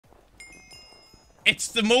it's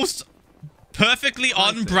the most perfectly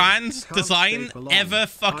on brand design ever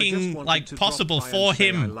fucking like possible for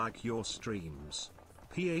him. I like your streams.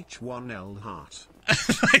 PH1L heart.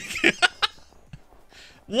 Like,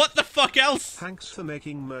 what the fuck else? Thanks for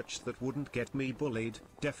making merch that wouldn't get me bullied.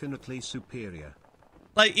 Definitely superior.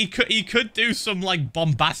 Like he could do some like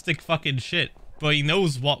bombastic fucking shit, but he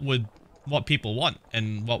knows what people want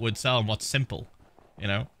and what would sell and what's simple, you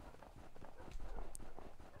know.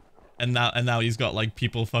 And now he's got like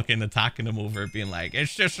people fucking attacking him over it, being like,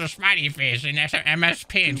 it's just a smiley face and that's an MS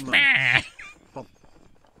Paint.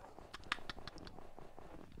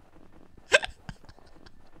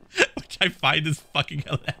 Which I find is fucking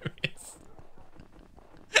hilarious.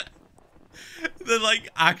 They're like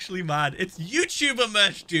actually mad. It's YouTuber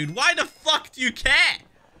merch, dude. Why the fuck do you care?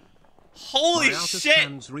 Holy shit!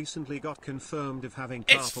 Fans recently got confirmed of having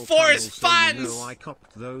it's for his fans. So you know I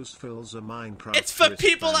copped those Philza Minecraft. It's for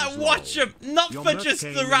people that watch him, not for just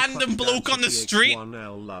the random bloke on the street.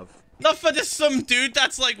 Not for just some dude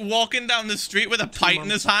that's like walking down the street with a pint in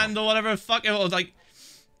his hand or whatever. Fuck it,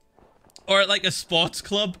 or like a sports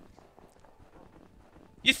club.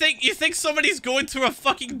 You think somebody's going to a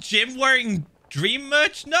fucking gym wearing Dream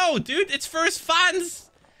merch? No, dude, it's for his fans.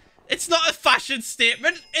 It's not a fashion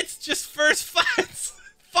statement. It's just for his fans.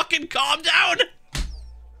 Fucking calm down.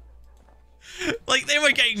 Like, they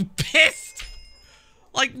were getting pissed.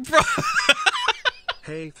 Like, bro.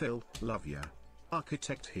 Hey, Phil. Love ya.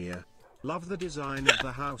 Architect here. Love the design of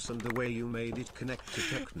the house and the way you made it connect to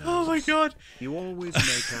techno. Oh my god. You always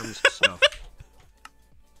make stuff.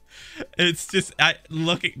 It's just,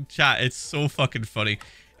 look at chat. It's so fucking funny.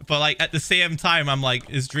 But like at the same time, I'm like,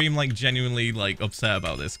 is Dream like genuinely like upset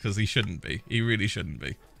about this? Because he shouldn't be. He really shouldn't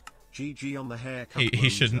be. GG on the haircut. He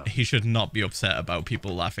shouldn't. He should not be upset about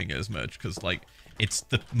people laughing at his merch, because like it's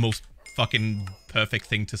the most fucking perfect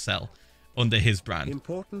thing to sell under his brand.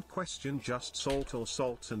 Important question: just salt or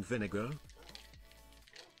salt and vinegar?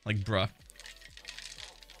 Like, bruh.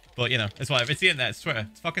 But you know, it's whatever. It's the internet. It's Twitter.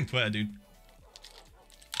 It's fucking Twitter, dude.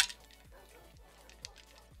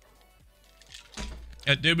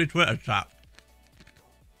 Do me Twitter chat.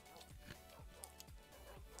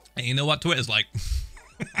 And you know what Twitter's like?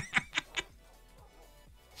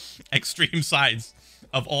 Extreme sides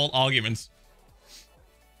of all arguments.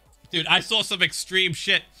 Dude, I saw some extreme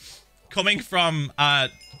shit coming from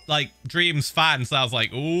like Dream's fans. I was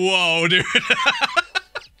like, whoa, dude.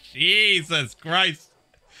 Jesus Christ.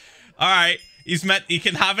 Alright, he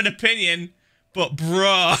can have an opinion, but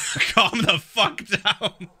bruh, calm the fuck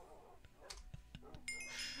down.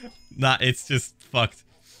 Nah, it's just fucked.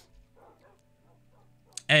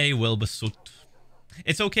 Hey, Wilbasut.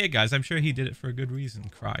 It's okay, guys. I'm sure he did it for a good reason.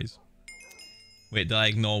 Cries. Wait, did I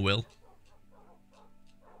ignore Will?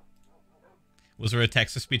 Was there a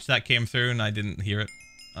text-to-speech that came through and I didn't hear it?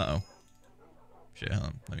 Uh-oh. Shit, hold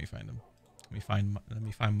on. Let me find him. Let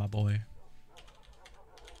me find my boy.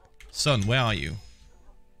 Son, where are you?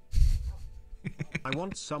 I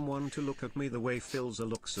want someone to look at me the way Philza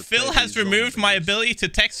looks at Phil has removed my ability to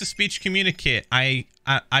text-to-speech communicate. I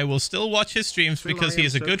will still watch his streams because he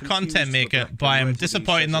is a good content maker, but I am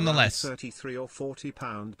disappointed nonetheless. 33 or 40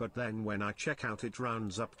 pound, but then when I check out it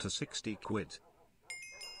rounds up to 60 quid.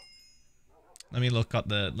 Let me look at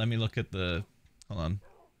the hold on.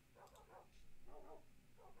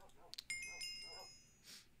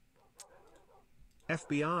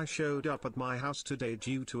 FBI showed up at my house today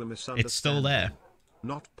due to a misunderstanding. It's still there.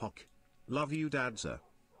 Not Pock. Love you, Dadza.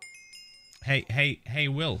 Hey,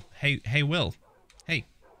 Will. Hey, Will. Hey,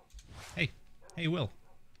 Will.